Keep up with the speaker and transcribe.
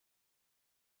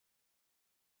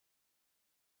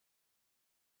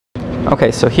Okay,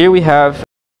 so here we have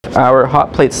our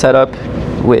hot plate setup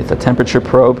with a temperature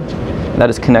probe that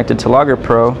is connected to Logger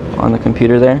Pro on the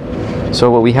computer there. So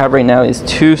what we have right now is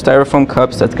 2 styrofoam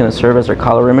cups that's going to serve as our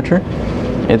calorimeter.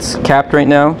 It's capped right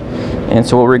now, and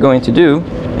so what we're going to do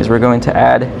is we're going to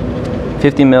add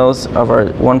 50 mils of our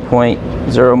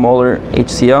 1.0 molar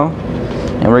HCl,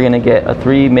 and we're going to get a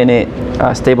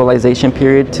 3-minute stabilization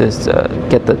period to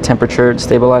get the temperature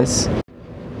stabilized.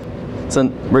 So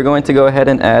we're going to go ahead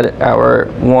and add our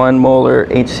 1 molar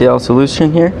HCl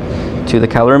solution here to the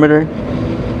calorimeter.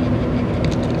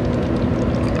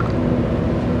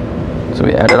 So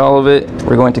we added all of it.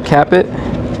 We're going to cap it.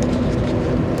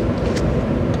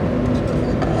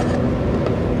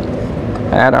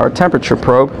 Add our temperature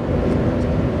probe.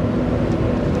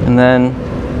 And then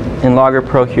in Logger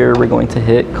Pro here, we're going to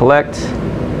hit collect.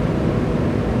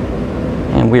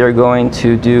 And we are going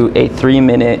to do a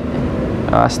 3-minute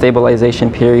stabilization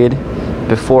period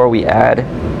before we add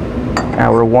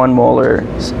our 1 molar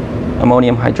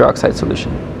ammonium hydroxide solution.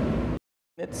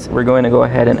 We're going to go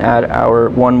ahead and add our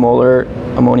 1 molar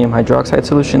ammonium hydroxide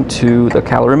solution to the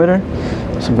calorimeter.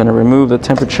 So I'm going to remove the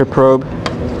temperature probe,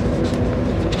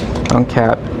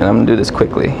 uncap, and I'm going to do this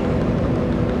quickly.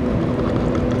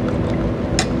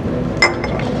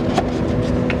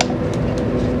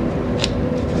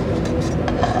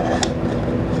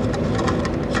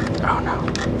 Oh no.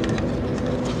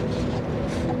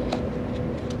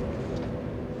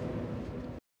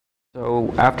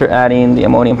 So after adding the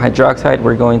ammonium hydroxide,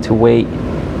 we're going to wait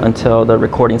until the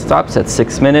recording stops at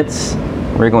 6 minutes.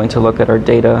 We're going to look at our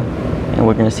data and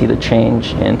we're going to see the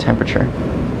change in temperature.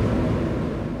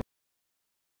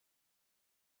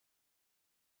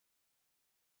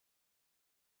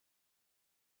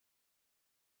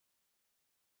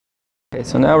 Okay,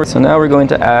 so now we're going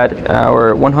to add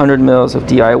our 100 mils of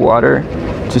DI water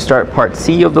to start part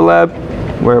C of the lab,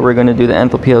 where we're going to do the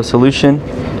enthalpy of solution.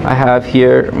 I have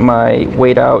here my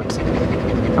weighed out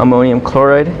ammonium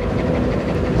chloride,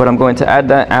 but I'm going to add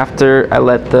that after I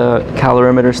let the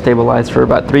calorimeter stabilize for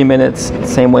about 3 minutes,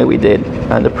 same way we did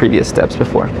on the previous steps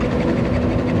before.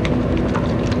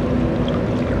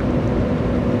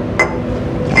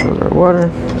 Here's our water.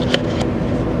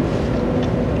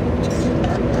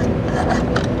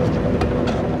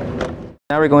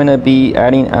 Now we're going to be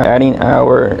adding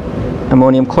our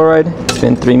ammonium chloride. It's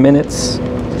been 3 minutes.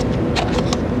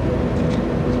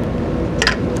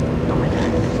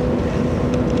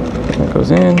 That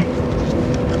goes in.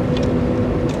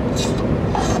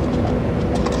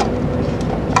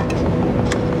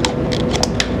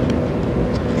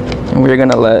 And we're going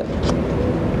to let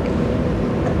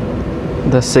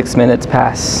the 6 minutes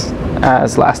pass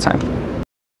as last time.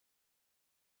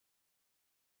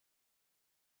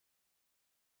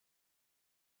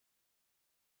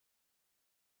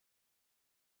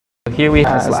 Here we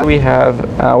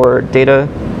have our data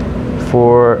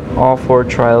for all 4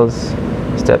 trials,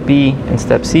 step B and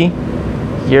step C,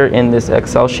 here in this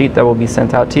Excel sheet that will be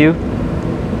sent out to you.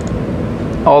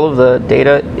 All of the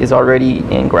data is already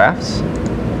in graphs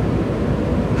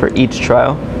for each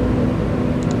trial,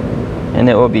 and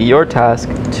it will be your task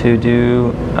to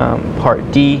do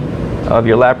part D of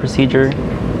your lab procedure,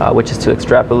 which is to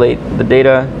extrapolate the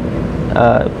data,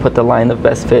 put the line of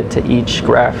best fit to each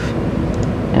graph,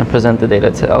 and present the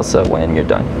data to Elsa when you're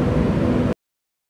done.